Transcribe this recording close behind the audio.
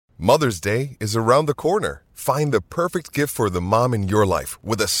Mother's Day is around the corner. Find the perfect gift for the mom in your life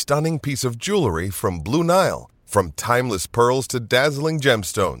with a stunning piece of jewelry from Blue Nile. From timeless pearls to dazzling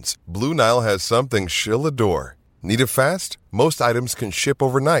gemstones, Blue Nile has something she'll adore. Need it fast? Most items can ship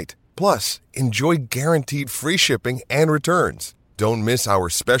overnight. Plus, enjoy guaranteed free shipping and returns. Don't miss our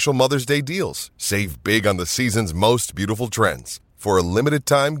special Mother's Day deals. Save big on the season's most beautiful trends. For a limited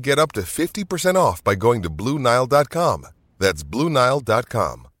time, get up to 50% off by going to BlueNile.com. That's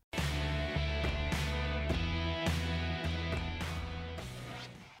BlueNile.com.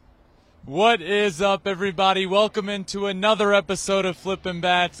 What is up, everybody? Welcome into another episode of Flippin'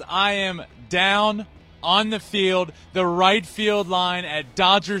 Bats. I am down on the field, the right field line at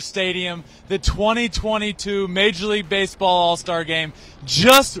Dodger Stadium. The 2022 Major League Baseball All-Star Game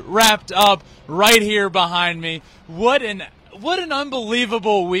just wrapped up right here behind me. What an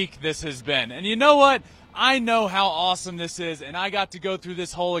unbelievable week this has been. And you know what? I know how awesome this is, and I got to go through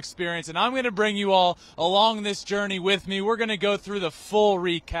this whole experience, and I'm going to bring you all along this journey with me. We're going to go through the full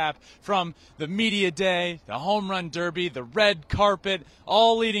recap from the media day, the home run derby, the red carpet,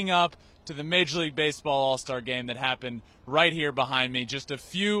 all leading up to the Major League Baseball All-Star Game that happened right here behind me just a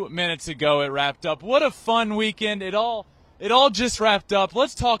few minutes ago. It wrapped up. What a fun weekend. It all just wrapped up.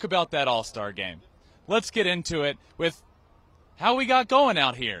 Let's talk about that All-Star Game. Let's get into it with how we got going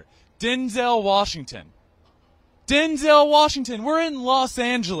out here. Denzel Washington. We're in Los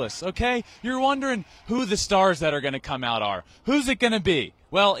Angeles, okay? You're wondering who the stars that are going to come out are. Who's it going to be?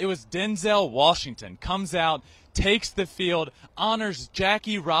 Well, it was Denzel Washington. Comes out, takes the field, honors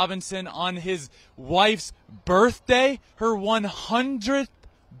Jackie Robinson on his wife's birthday, her 100th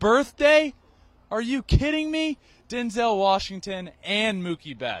birthday. Are you kidding me? Denzel Washington and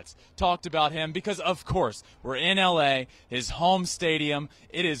Mookie Betts talked about him because, of course, we're in L.A., his home stadium.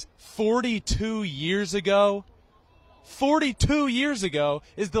 It is 42 years ago. 42 years ago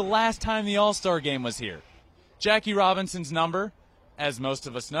is the last time the All-Star Game was here. Jackie Robinson's number, as most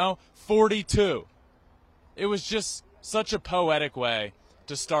of us know, 42. It was just such a poetic way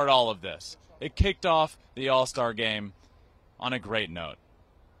to start all of this. It kicked off the All-Star Game on a great note.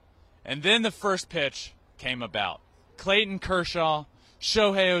 And then the first pitch came about. Clayton Kershaw,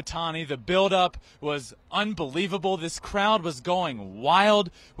 Shohei Ohtani, the build-up was unbelievable. This crowd was going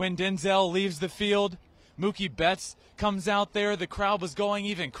wild when Denzel leaves the field. Mookie Betts comes out there. The crowd was going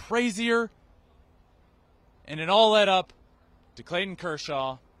even crazier. And it all led up to Clayton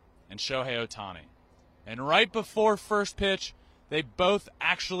Kershaw and Shohei Ohtani. And right before first pitch, they both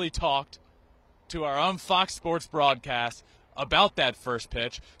actually talked to our own Fox Sports broadcast about that first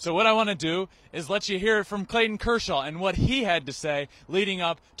pitch. So what I want to do is let you hear it from Clayton Kershaw and what he had to say leading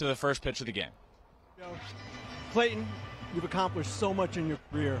up to the first pitch of the game. Clayton, you've accomplished so much in your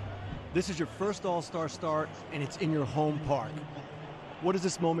career. This is your first All-Star start, and it's in your home park. What does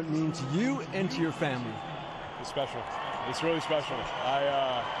this moment mean to you and to your family? It's special. It's really special.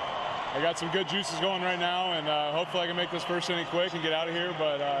 I got some good juices going right now, and hopefully I can make this first inning quick and get out of here,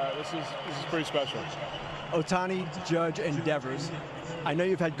 but this is pretty special. Ohtani, Judge, and Devers. I know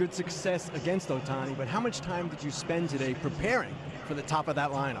you've had good success against Ohtani, but how much time did you spend today preparing for the top of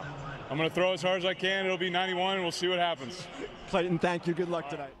that lineup? I'm going to throw as hard as I can. It'll be 91, and we'll see what happens. Clayton, thank you. Good luck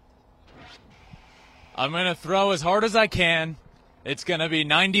tonight. I'm going to throw as hard as I can. It's going to be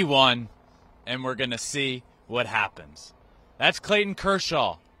 91, and we're going to see what happens. That's Clayton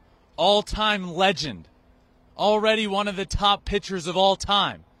Kershaw, all-time legend, already one of the top pitchers of all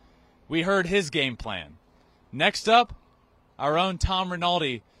time. We heard his game plan. Next up, our own Tom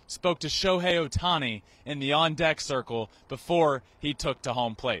Rinaldi spoke to Shohei Ohtani in the on-deck circle before he took to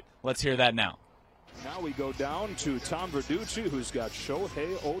home plate. Let's hear that now. Now we go down to Tom Verducci, who's got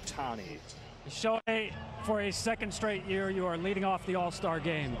Shohei Ohtani. Shohei, for a second straight year, you are leading off the All-Star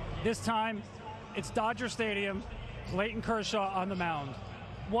Game. This time, it's Dodger Stadium, Clayton Kershaw on the mound.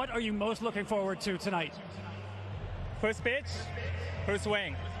 What are you most looking forward to tonight? First pitch, first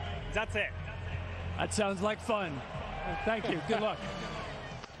swing. That's it. That sounds like fun. Thank you. Good luck.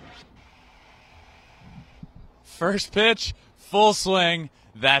 First pitch, full swing,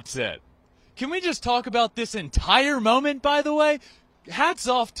 that's it. Can we just talk about this entire moment, by the way? Hats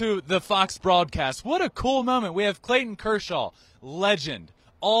off to the Fox broadcast. What a cool moment. We have Clayton Kershaw, legend,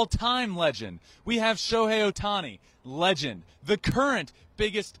 all-time legend. We have Shohei Ohtani, legend, the current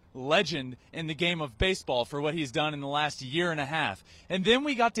biggest legend in the game of baseball for what he's done in the last year and a half. And then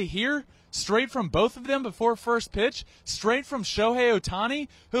we got to hear straight from both of them before first pitch, straight from Shohei Ohtani,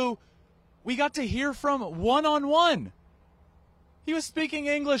 who we got to hear from one-on-one. He was speaking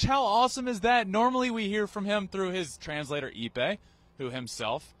English. How awesome is that? Normally we hear from him through his translator, Ipe, who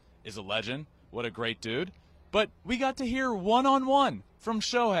himself is a legend. What a great dude. But we got to hear one-on-one. from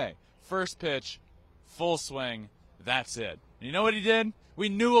Shohei. First pitch, full swing, that's it. And you know what he did? We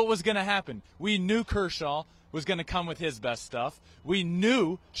knew what was going to happen. We knew Kershaw was going to come with his best stuff. We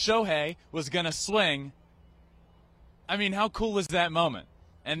knew Shohei was going to swing. I mean, how cool is that moment?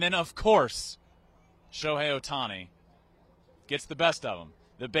 And then, of course, Shohei Ohtani gets the best of him.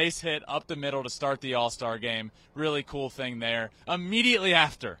 The base hit up the middle to start the All-Star game. Really cool thing there. Immediately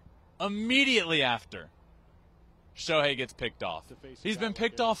after, Shohei gets picked off. He's been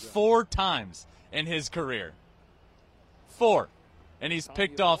picked off 4 times in his career. 4. And he's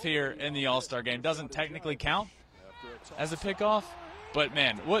picked off here in the All-Star game. Doesn't technically count as a pickoff, but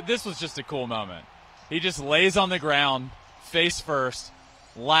man, this was just a cool moment. He just lays on the ground, face first,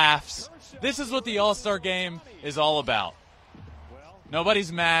 laughs. This is what the All-Star game is all about.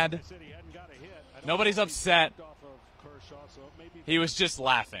 Nobody's mad. Nobody's upset. He was just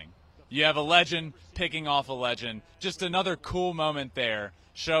laughing. You have a legend picking off a legend. Just another cool moment there.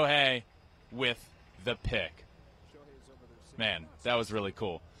 Shohei with the pick. Man, that was really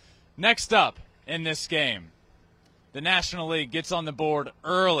cool. Next up in this game, the National League gets on the board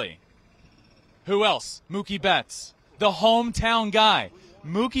early. Who else? Mookie Betts, the hometown guy.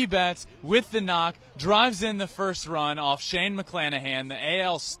 Mookie Betts with the knock, drives in the first run off Shane McClanahan, the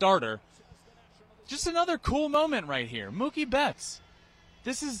AL starter. Just another cool moment right here. Mookie Betts.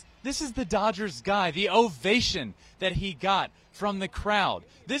 This is the Dodgers guy, the ovation that he got from the crowd.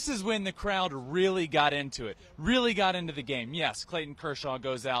 This is when the crowd really got into it, really got into the game. Yes, Clayton Kershaw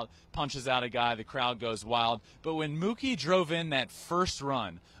goes out, punches out a guy, the crowd goes wild. But when Mookie drove in that first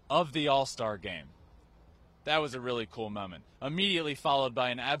run of the All-Star game, that was a really cool moment. Immediately followed by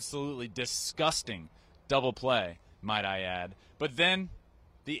an absolutely disgusting double play, might I add. But then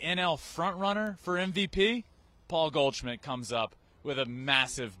the NL frontrunner for MVP, Paul Goldschmidt, comes up with a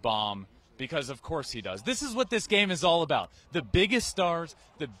massive bomb, because of course he does. This is what this game is all about. The biggest stars,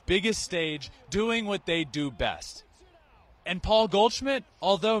 the biggest stage, doing what they do best. And Paul Goldschmidt,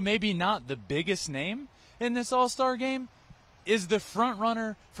 although maybe not the biggest name in this All-Star game, is the front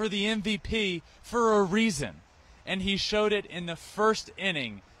runner for the MVP for a reason. And he showed it in the first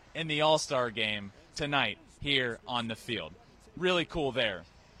inning in the All-Star game tonight here on the field. Really cool there.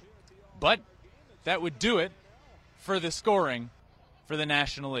 But that would do it for the scoring for the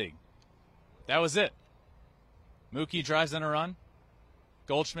National League. That was it. Mookie drives in a run,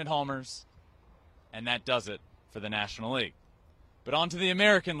 Goldschmidt homers, and that does it for the National League. But on to the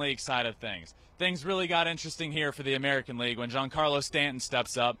American League side of things. Things really got interesting here for the American League when Giancarlo Stanton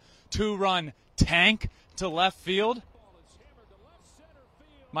steps up. 2-run tank to left field.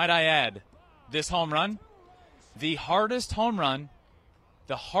 Might I add, this home run, the hardest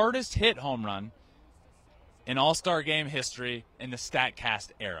hit home run in All-Star Game history in the StatCast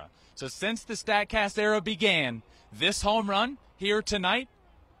era. So since the StatCast era began, this home run here tonight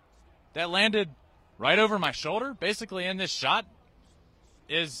that landed right over my shoulder, basically in this shot,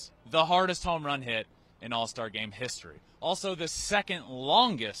 is the hardest home run hit in All-Star Game history. Also the second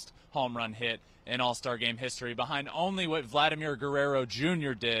longest home run hit in All-Star Game history, behind only what Vladimir Guerrero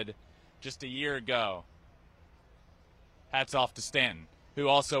Jr. did just a year ago. Hats off to Stanton, who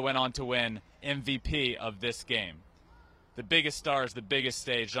also went on to win MVP of this game. The biggest stars, the biggest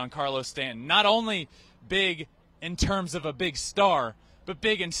stage. Giancarlo Stanton, not only big in terms of a big star, but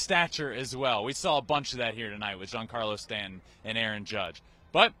big in stature as well. We saw a bunch of that here tonight with Giancarlo Stanton and Aaron Judge.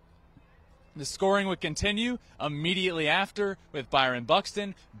 But the scoring would continue immediately after with Byron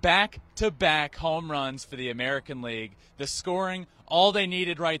Buxton. Back-to-back home runs for the American League. The scoring, all they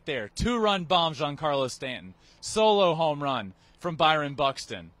needed right there. 2-run bomb, Giancarlo Stanton. Solo home run from Byron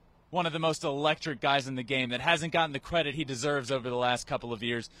Buxton. One of the most electric guys in the game that hasn't gotten the credit he deserves over the last couple of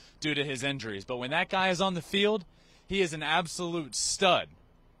years due to his injuries. But when that guy is on the field, he is an absolute stud.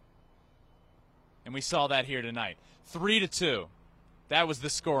 And we saw that here tonight. 3-2. That was the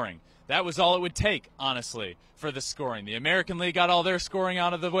scoring. That was all it would take, honestly, for the scoring. The American League got all their scoring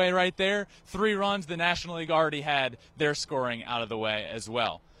out of the way right there. 3 runs, the National League already had their scoring out of the way as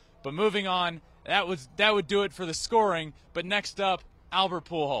well. But moving on, that would do it for the scoring. But next up, Albert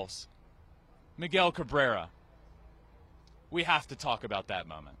Pujols, Miguel Cabrera. We have to talk about that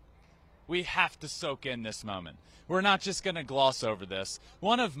moment. We have to soak in this moment. We're not just going to gloss over this.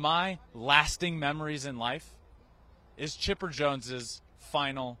 One of my lasting memories in life is Chipper Jones's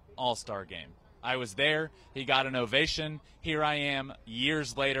final All-Star game. I was there. He got an ovation. Here I am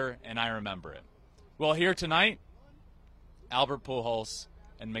years later, and I remember it. Well, here tonight, Albert Pujols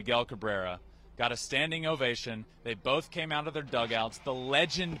and Miguel Cabrera got a standing ovation. They both came out of their dugouts. The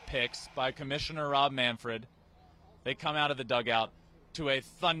legend picks by Commissioner Rob Manfred. They come out of the dugout to a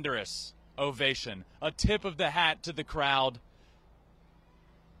thunderous ovation, a tip of the hat to the crowd.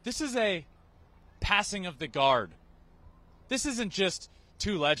 This is a passing of the guard. This isn't just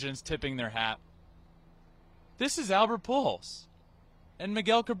two legends tipping their hat. This is Albert Pujols and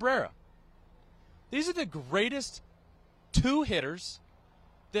Miguel Cabrera. These are the greatest two hitters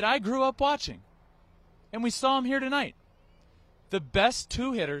that I grew up watching. And we saw them here tonight. The best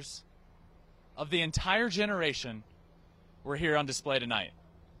two hitters of the entire generation were here on display tonight.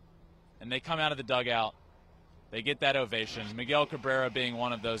 And they come out of the dugout. They get that ovation. Miguel Cabrera being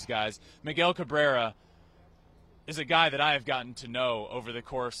one of those guys. Miguel Cabrera is a guy that I have gotten to know over the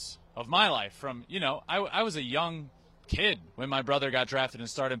course of my life. From, I was a young kid when my brother got drafted and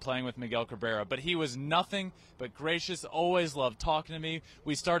started playing with Miguel Cabrera, but he was nothing but gracious, always loved talking to me.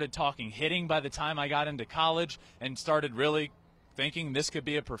 We started talking hitting by the time I got into college and started really thinking this could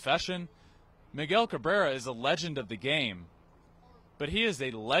be a profession. Miguel Cabrera is a legend of the game, but he is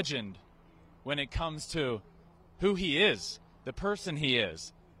a legend when it comes to who he is, the person he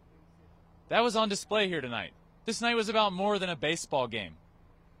is. That was on display here tonight. This night was about more than a baseball game.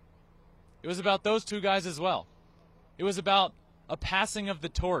 It was about those two guys as well. It was about a passing of the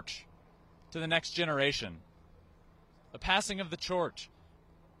torch to the next generation. A passing of the torch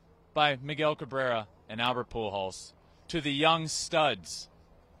by Miguel Cabrera and Albert Pujols to the young studs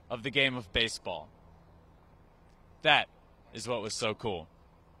of the game of baseball. That is what was so cool.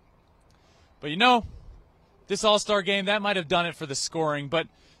 But this All-Star game, that might have done it for the scoring, but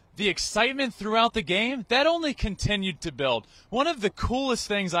the excitement throughout the game, that only continued to build. One of the coolest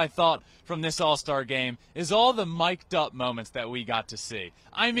things I thought from this All-Star game is all the mic'd up moments that we got to see.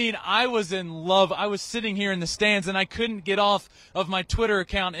 I mean, I was in love. I was sitting here in the stands, and I couldn't get off of my Twitter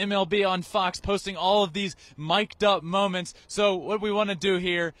account, MLB on Fox, posting all of these mic'd up moments. So what we want to do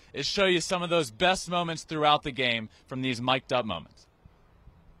here is show you some of those best moments throughout the game from these mic'd up moments.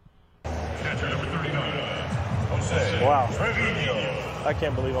 Catcher number 39, Jose. Wow. Trevino. I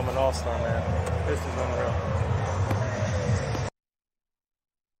can't believe I'm an all-star, man. This is unreal.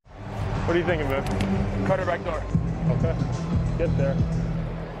 What are you thinking, man? Cutter back door. Okay. Get there.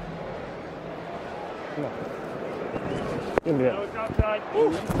 Come on. Give me that. No, it's outside.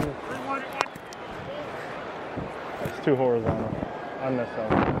 3-1. It's too horizontal.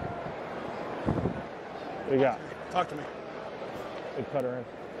 Unnecessary. What you got? Talk to me. Good cutter in.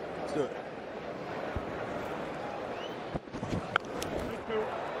 Let's do it.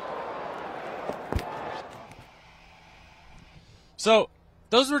 So,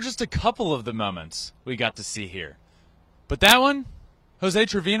 those were just a couple of the moments we got to see here. But that one, Jose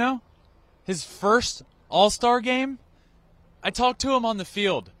Trevino, his first All-Star game, I talked to him on the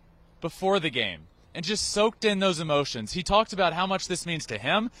field before the game and just soaked in those emotions. He talked about how much this means to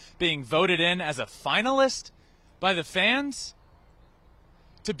him, being voted in as a finalist by the fans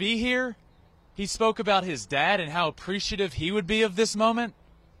to be here. He spoke about his dad and how appreciative he would be of this moment.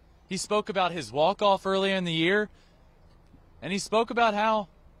 He spoke about his walk-off earlier in the year. And he spoke about how,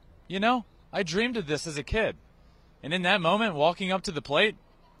 I dreamed of this as a kid. And in that moment, walking up to the plate,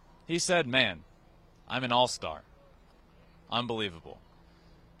 he said, man, I'm an all-star. Unbelievable.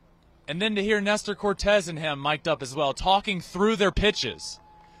 And then to hear Nestor Cortez and him mic'd up as well, talking through their pitches.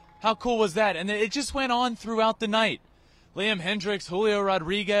 How cool was that? And it just went on throughout the night. Liam Hendriks, Julio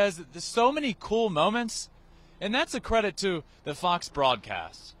Rodriguez, there's so many cool moments. And that's a credit to the Fox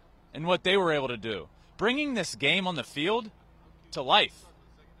broadcast and what they were able to do. Bringing this game on the field to life.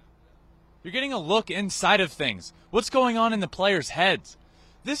 You're getting a look inside of things. What's going on in the players' heads?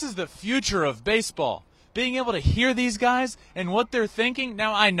 This is the future of baseball. Being able to hear these guys and what they're thinking.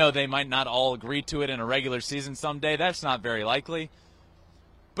 Now, I know they might not all agree to it in a regular season someday. That's not very likely.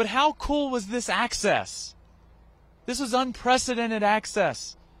 But how cool was this access? This was unprecedented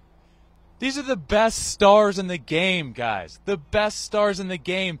access. These are the best stars in the game, guys. The best stars in the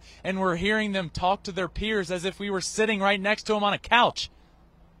game. And we're hearing them talk to their peers as if we were sitting right next to them on a couch.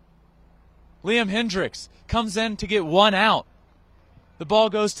 Liam Hendriks comes in to get one out. The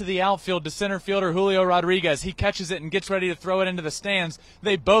ball goes to the outfield to center fielder Julio Rodriguez. He catches it and gets ready to throw it into the stands.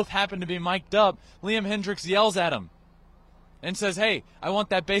 They both happen to be mic'd up. Liam Hendriks yells at him and says, hey, I want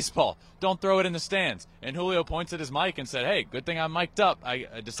that baseball. Don't throw it in the stands. And Julio points at his mic and said, hey, good thing I'm mic'd up. I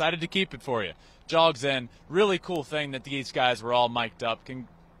decided to keep it for you. Jogs in. Really cool thing that these guys were all mic'd up.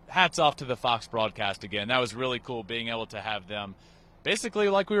 Hats off to the Fox broadcast again. That was really cool being able to have them basically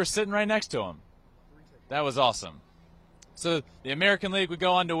like we were sitting right next to them. That was awesome. So the American League would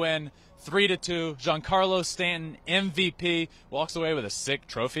go on to win 3-2. Giancarlo Stanton, MVP, walks away with a sick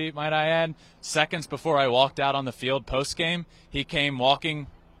trophy, might I add. Seconds before I walked out on the field post-game, he came walking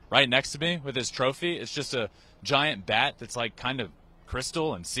right next to me with his trophy. It's just a giant bat that's like kind of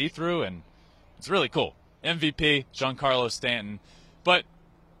crystal and see-through, and it's really cool. MVP, Giancarlo Stanton. But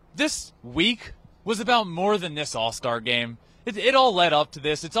this week was about more than this All-Star game. It all led up to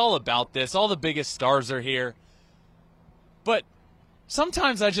this. It's all about this. All the biggest stars are here. But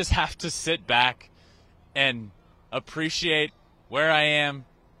sometimes I just have to sit back and appreciate where I am,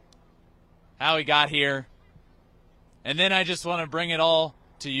 how we got here, and then I just want to bring it all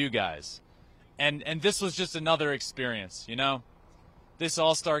to you guys. And this was just another experience, you know? This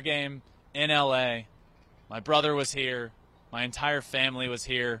All-Star game in L.A., my brother was here, my entire family was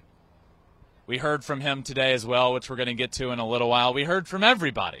here. We heard from him today as well, which we're going to get to in a little while. We heard from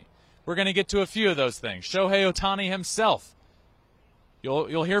everybody. We're going to get to a few of those things. Shohei Ohtani himself.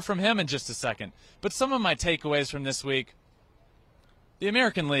 You'll hear from him in just a second. But some of my takeaways from this week, the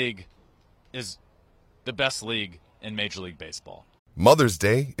American League is the best league in Major League Baseball. Mother's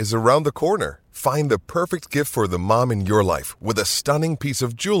Day is around the corner. Find the perfect gift for the mom in your life with a stunning piece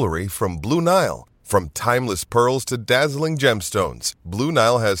of jewelry from Blue Nile. From timeless pearls to dazzling gemstones, Blue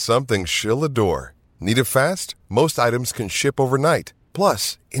Nile has something she'll adore. Need it fast? Most items can ship overnight.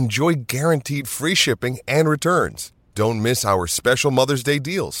 Plus, enjoy guaranteed free shipping and returns. Don't miss our special Mother's Day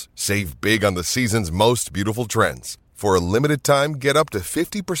deals. Save big on the season's most beautiful trends. For a limited time, get up to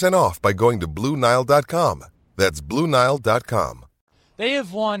 50% off by going to BlueNile.com. That's BlueNile.com. They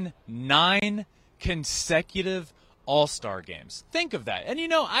have won 9 consecutive All-Star games. Think of that. And, you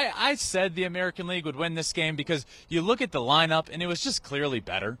know, I said the American League would win this game because you look at the lineup, and it was just clearly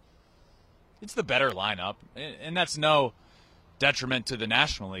better. It's the better lineup, and that's no detriment to the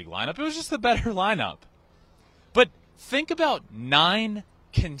National League lineup. It was just the better lineup. But think about 9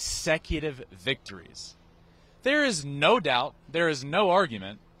 consecutive victories. There is no doubt, there is no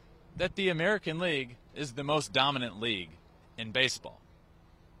argument that the American League is the most dominant league in baseball.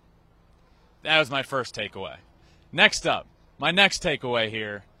 That was my first takeaway. Next up, my next takeaway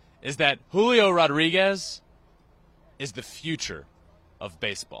here is that Julio Rodriguez is the future of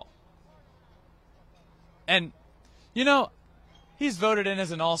baseball. And, you know, he's voted in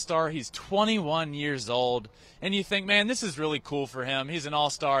as an All-Star. He's 21 years old. And you think, man, this is really cool for him. He's an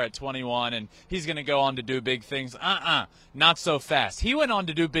All-Star at 21, and he's going to go on to do big things. Not so fast. He went on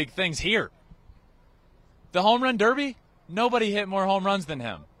to do big things here. The Home Run Derby, nobody hit more home runs than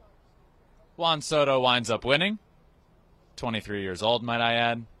him. Juan Soto winds up winning. 23 years old, might I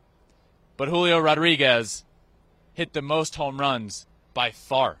add. But Julio Rodriguez hit the most home runs by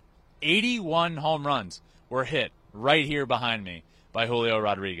far. 81 home runs were hit right here behind me by Julio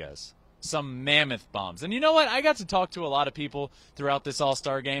Rodriguez. Some mammoth bombs. And you know what? I got to talk to a lot of people throughout this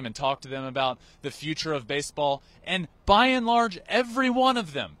All-Star game and talk to them about the future of baseball. And by and large, every one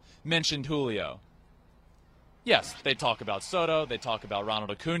of them mentioned Julio. Yes, they talk about Soto, they talk about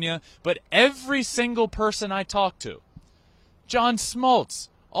Ronald Acuna, but every single person I talked to, John Smoltz,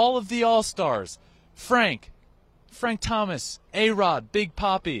 all of the All-Stars, Frank Thomas, A-Rod, Big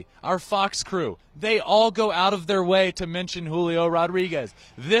Papi, our Fox crew, they all go out of their way to mention Julio Rodriguez.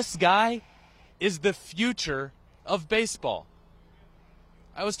 This guy is the future of baseball.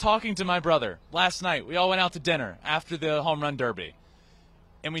 I was talking to my brother last night. We all went out to dinner after the Home Run Derby.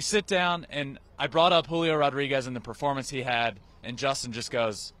 And we sit down, and I brought up Julio Rodriguez and the performance he had, and Justin just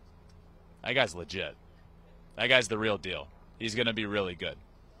goes, that guy's legit. That guy's the real deal. He's going to be really good.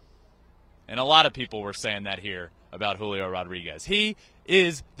 And a lot of people were saying that here about Julio Rodriguez. He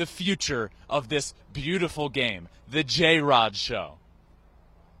is the future of this beautiful game, the J-Rod Show.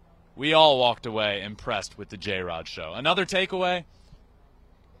 We all walked away impressed with the J-Rod Show. Another takeaway,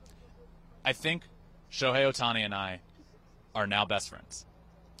 I think Shohei Ohtani and I are now best friends.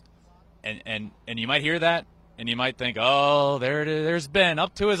 And you might hear that, and you might think, oh, there's Ben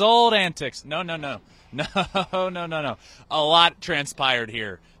up to his old antics. No. A lot transpired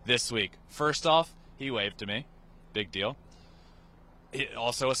here this week. First off, he waved to me. Big deal.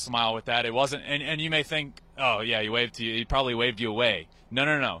 Also a smile with that. It wasn't, and you may think, oh, yeah, he waved to you. He probably waved you away.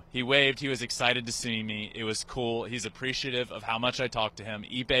 No. He waved. He was excited to see me. It was cool. He's appreciative of how much I talked to him.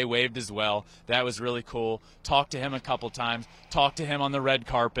 Ippei waved as well. That was really cool. Talked to him a couple times. Talked to him on the red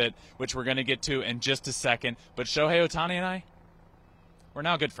carpet, which we're going to get to in just a second. But Shohei Ohtani and I, we're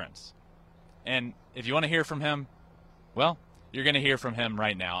now good friends. And if you want to hear from him, well, you're going to hear from him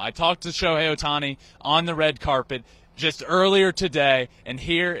right now. I talked to Shohei Ohtani on the red carpet just earlier today, and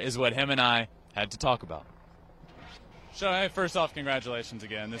here is what him and I had to talk about. Shohei, first off, congratulations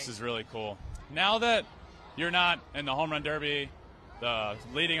again. This is really cool. Now that you're not in the Home Run Derby, the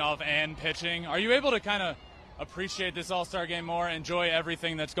leading off and pitching, are you able to kind of appreciate this All-Star game more, enjoy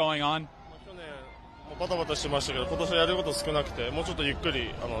everything that's going on? バタバタしてましたけど、今年はやること少なくて、もうちょっとゆっくりリ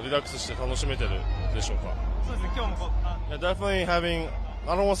ラックスして楽しめてるでしょうか。そうですね、今日もDefinitely having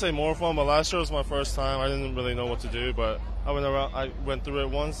I don't want to say more fun, but last year was my first time. I didn't really know what to do, but I went through it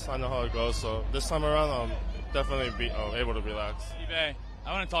once. I know how it goes. So this time around, I'm definitely able to relax. Ibe,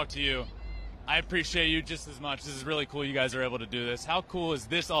 I want to talk to you. I appreciate you just as much. This is really cool you guys are able to do this. How cool is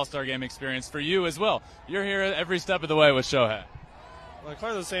this All-Star Game experience for you as well? You're here every step of the way with Shohei. Like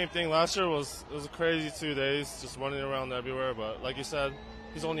kind of the same thing. Last year was a crazy 2 days, just running around everywhere. But like you said,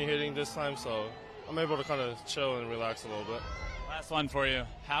 he's only hitting this time, so I'm able to kind of chill and relax a little bit. Last one for you.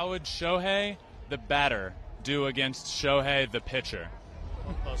 How would Shohei, the batter, do against Shohei, the pitcher?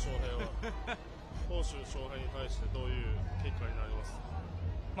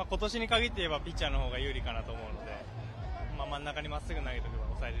 まあ今年に限って言えばピッチャーの方が有利かなと思うので、まあ真ん中にまっすぐ投げとけば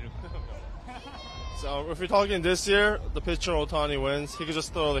抑えれるかな。So if you're talking this year, the pitcher Otani wins. He could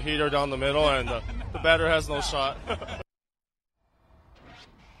just throw the heater down the middle, and the batter has no shot.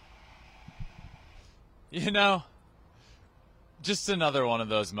 You know, just another one of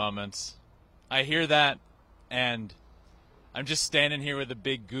those moments. I hear that, and I'm just standing here with a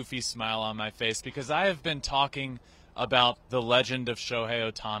big goofy smile on my face because I have been talking about the legend of Shohei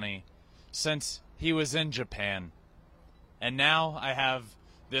Ohtani since he was in Japan. And now I have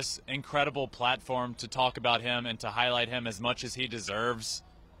this incredible platform to talk about him and to highlight him as much as he deserves.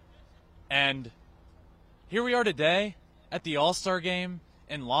 And here we are today at the All-Star Game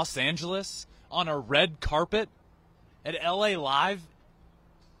in Los Angeles on a red carpet at LA Live,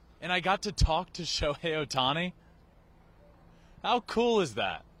 and I got to talk to Shohei Ohtani. How cool is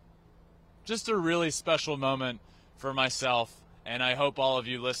that? Just a really special moment for myself, and I hope all of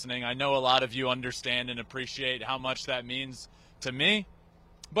you listening, I know a lot of you understand and appreciate how much that means to me,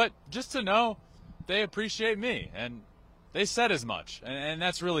 but just to know they appreciate me, and they said as much, and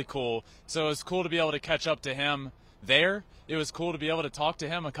that's really cool. So it was cool to be able to catch up to him there. It was cool to be able to talk to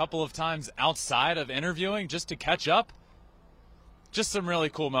him a couple of times outside of interviewing just to catch up. Just some really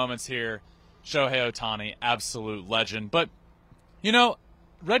cool moments here. Shohei Ohtani, absolute legend. But, you know,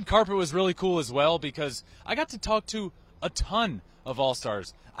 red carpet was really cool as well because I got to talk to a ton of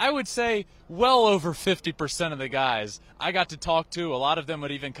All-Stars. I would say well over 50% of the guys I got to talk to. A lot of them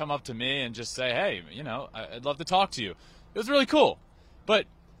would even come up to me and just say, hey, you know, I'd love to talk to you. It was really cool. But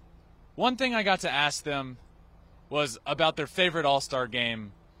one thing I got to ask them was about their favorite All-Star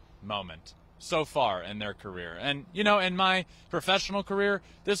Game moment so far in their career. And, you know, in my professional career,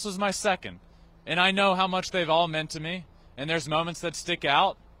 this was my second. And I know how much they've all meant to me. And there's moments that stick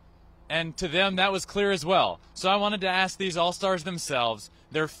out. And to them, that was clear as well. So I wanted to ask these All-Stars themselves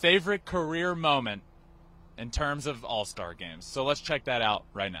their favorite career moment in terms of All-Star games. So let's check that out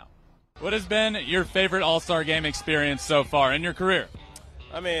right now. What has been your favorite All-Star Game experience so far in your career?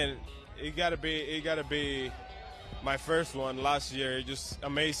 I mean, it gotta be my first one last year. It's just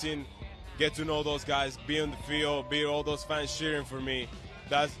amazing. Get to know those guys, be on the field, be all those fans cheering for me.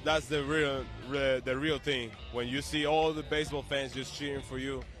 That's the real thing. When you see all the baseball fans just cheering for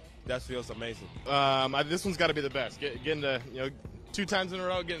you, that feels amazing. This one's got to be the best. Getting to, you know, 2 times in a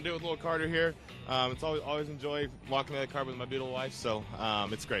row, getting to do it with Lil Carter here. It's always enjoy walking that carpet with my beautiful wife, so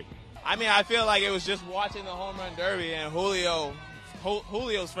it's great. I mean, I feel like it was just watching the home run derby, and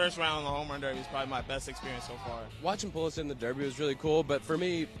Julio's first round in the home run derby is probably my best experience so far. Watching Pulisic in the derby was really cool, but for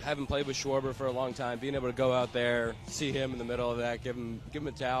me, having played with Schwarber for a long time, being able to go out there, see him in the middle of that, give him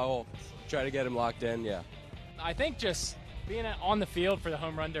a towel, try to get him locked in, yeah. I think just being on the field for the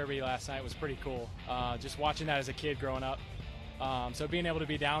home run derby last night was pretty cool. Just watching that as a kid growing up. So being able to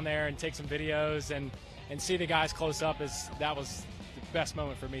be down there and take some videos and see the guys close up, that was the best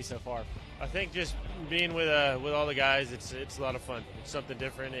moment for me so far. I think just being with all the guys, it's a lot of fun. It's something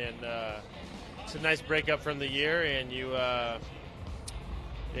different, and it's a nice breakup from the year, and it's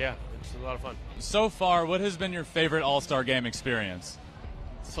a lot of fun. So far, what has been your favorite All-Star Game experience?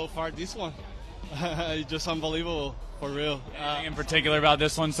 So far, this one. Just unbelievable, for real. Anything in particular about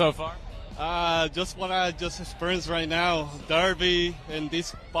this one so far? Just what I just experienced right now, derby, and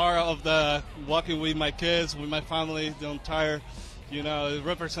this part of the walking with my kids, with my family, the entire, you know, it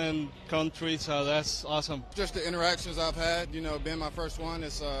represent country, so that's awesome. Just the interactions I've had, you know, being my first one,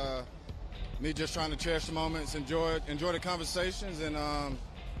 it's me just trying to cherish the moments, enjoy the conversations, and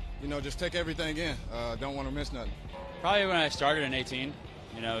you know, just take everything in. Don't want to miss nothing. Probably when I started in 18.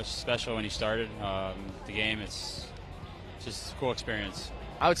 You know, it's special when you started the game. It's just a cool experience.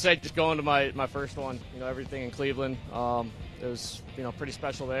 I would say just going to my first one, you know, everything in Cleveland. It was, you know, pretty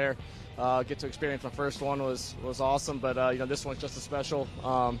special there. Get to experience my first one was awesome, but, you know, this one's just as special.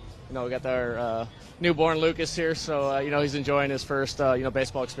 You know, we got our newborn Lucas here, so, you know, he's enjoying his first, you know,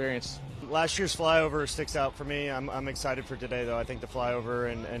 baseball experience. Last year's flyover sticks out for me. I'm excited for today, though. I think the flyover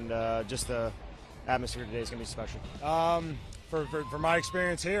and just the atmosphere today is going to be special. for my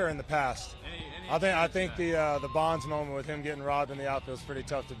experience here in the past. I think the Bonds moment with him getting robbed in the outfield is pretty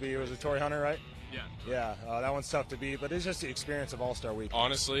tough to beat. Was it Torrey Hunter, right? Yeah, that one's tough to beat, but it's just the experience of All-Star Week.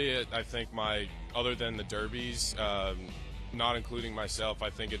 Honestly, I think other than the derbies, not including myself, I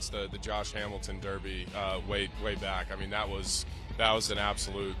think it's the Josh Hamilton Derby way back. I mean, that was an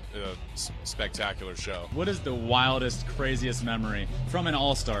absolute spectacular show. What is the wildest, craziest memory from an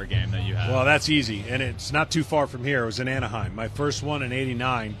All-Star game that you had? Well, that's easy, and it's not too far from here. It was in Anaheim. My first one in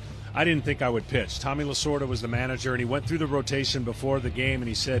 '89. I didn't think I would pitch. Tommy Lasorda was the manager, and he went through the rotation before the game, and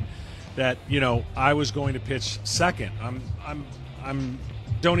he said that I was going to pitch second. I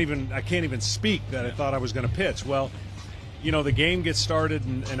can't even speak that I thought I was going to pitch. Well, the game gets started,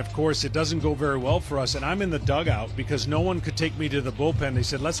 and of course it doesn't go very well for us, and I'm in the dugout because no one could take me to the bullpen. They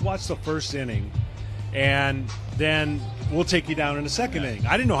said, let's watch the first inning, and then we'll take you down in the second inning.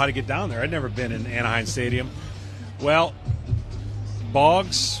 I didn't know how to get down there. I'd never been in Anaheim Stadium. Well,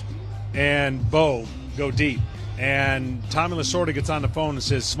 Boggs and Bo go deep, and Tommy Lasorda gets on the phone and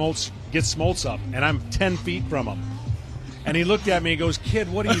says, get Smoltz up, and I'm 10 feet from him. And he looked at me and goes,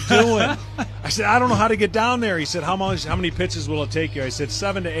 kid, what are you doing? I said, I don't know how to get down there. He said, how many pitches will it take you? I said,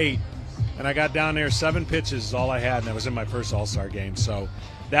 7 to 8. And I got down there, 7 pitches is all I had, and that was in my first All-Star game. So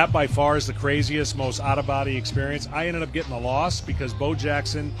that by far is the craziest, most out-of-body experience. I ended up getting a loss because Bo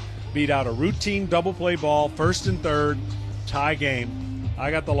Jackson beat out a routine double play ball, first and third, tie game. I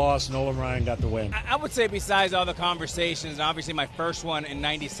got the loss. Nolan Ryan got the win. I would say besides all the conversations, obviously my first one in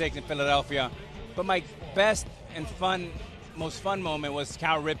 '96 in Philadelphia, but my best and most fun moment was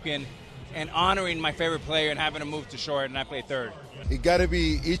Cal Ripken and honoring my favorite player and having him move to short, and I played third. It got to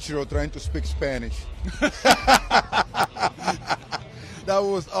be Ichiro trying to speak Spanish. That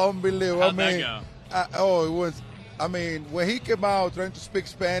was unbelievable. How'd that go? It was. I mean, when he came out trying to speak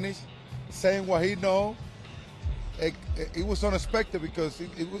Spanish, saying what he know, it was unexpected because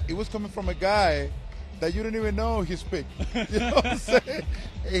it was coming from a guy that you didn't even know he speak. You know what I'm saying?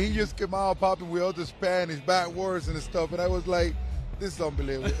 And he just came out popping with all the Spanish, bad words and stuff, and I was like, this is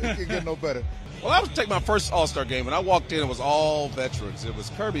unbelievable. It can get no better. Well, I was taking my first All-Star game. When I walked in, it was all veterans. It was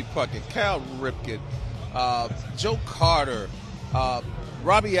Kirby Puckett, Cal Ripken, Joe Carter,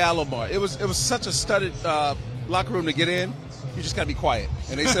 Robbie Alomar. It was such a studded locker room to get in. You just got to be quiet.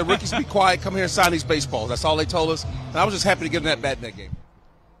 And they said, rookies, be quiet. Come here and sign these baseballs. That's all they told us. And I was just happy to get in that bat in that game.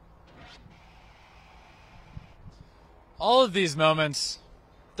 All of these moments,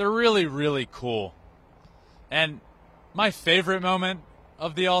 they're really, really cool. And my favorite moment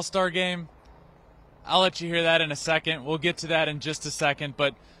of the All-Star game, I'll let you hear that in a second. We'll get to that in just a second.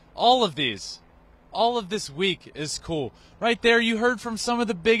 But all of this week is cool. Right there, you heard from some of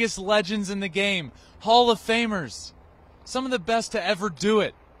the biggest legends in the game, Hall of Famers. Some of the best to ever do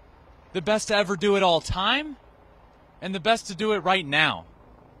it. The best to ever do it all time, and the best to do it right now.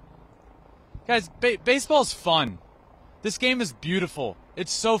 Guys, baseball's fun. This game is beautiful.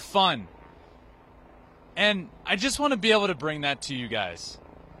 It's so fun. And I just want to be able to bring that to you guys.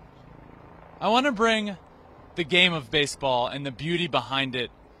 I want to bring the game of baseball and the beauty behind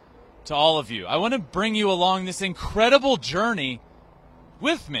it to all of you. I want to bring you along this incredible journey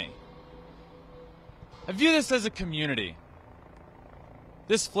with me. I view this as a community.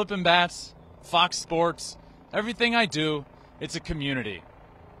 This Flippin' Bats, Fox Sports, everything I do, it's a community.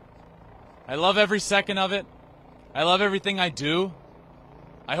 I love every second of it. I love everything I do.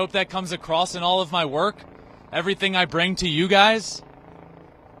 I hope that comes across in all of my work, everything I bring to you guys.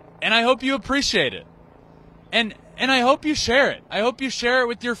 And I hope you appreciate it. And I hope you share it. I hope you share it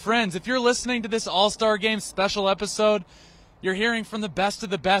with your friends. If you're listening to this All-Star Game special episode, you're hearing from the best of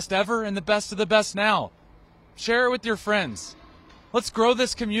the best ever and the best of the best now. Share it with your friends. Let's grow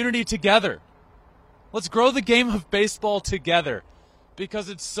this community together. Let's grow the game of baseball together because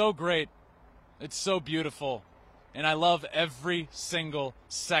it's so great. It's so beautiful. And I love every single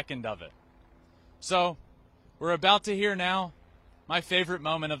second of it. So, we're about to hear now my favorite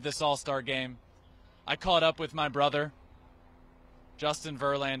moment of this All-Star game. I caught up with my brother, Justin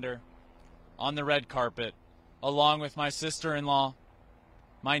Verlander, on the red carpet, along with my sister-in-law,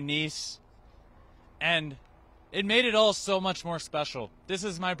 my niece, and it made it all so much more special. This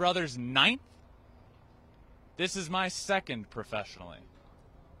is my brother's 9th. This is my 2nd professionally.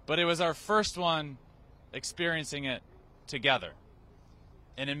 But it was our first one experiencing it together.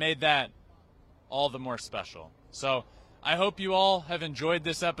 And it made that all the more special. So I hope you all have enjoyed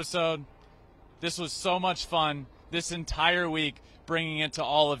this episode. This was so much fun this entire week, bringing it to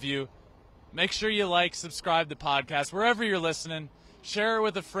all of you. Make sure you like, subscribe to the podcast, wherever you're listening. Share it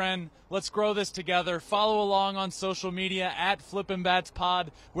with a friend. Let's grow this together. Follow along on social media at Flippin' Bats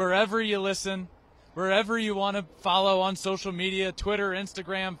Pod, wherever you listen. wherever you want to follow on social media, Twitter,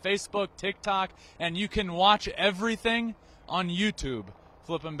 Instagram, Facebook, TikTok, and you can watch everything on YouTube,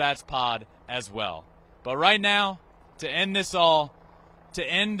 Flippin' Bats Pod as well. But right now, to end this All-Star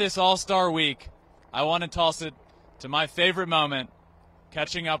week, I want to toss it to my favorite moment,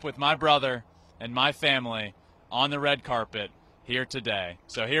 catching up with my brother and my family on the red carpet here today.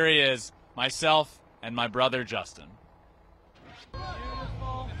 So here he is, myself and my brother Justin.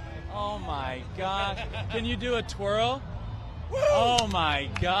 Beautiful. Oh my gosh. Can you do a twirl? Woo! Oh my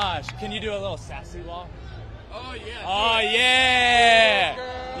gosh. Can you do a little sassy walk? Oh yeah. Oh yeah.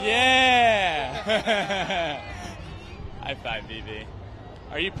 Yeah. High five, BB.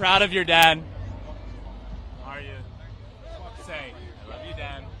 Are you proud of your dad? Are you? Say, I love you,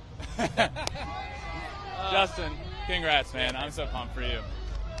 Dad. Justin, congrats, man. I'm so pumped for you.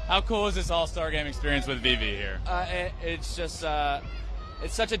 How cool is this All-Star Game experience with VV here? It's just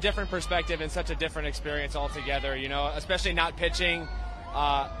it's such a different perspective and such a different experience altogether, you know, especially not pitching.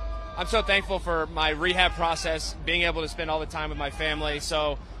 I'm so thankful for my rehab process, being able to spend all the time with my family.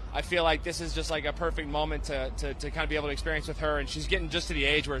 So I feel like this is just like a perfect moment to kind of be able to experience with her. And she's getting just to the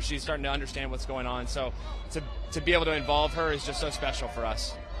age where she's starting to understand what's going on. So to be able to involve her is just so special for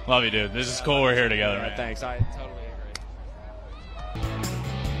us. Love you, dude. This is cool. We're here together, man. Thanks. I totally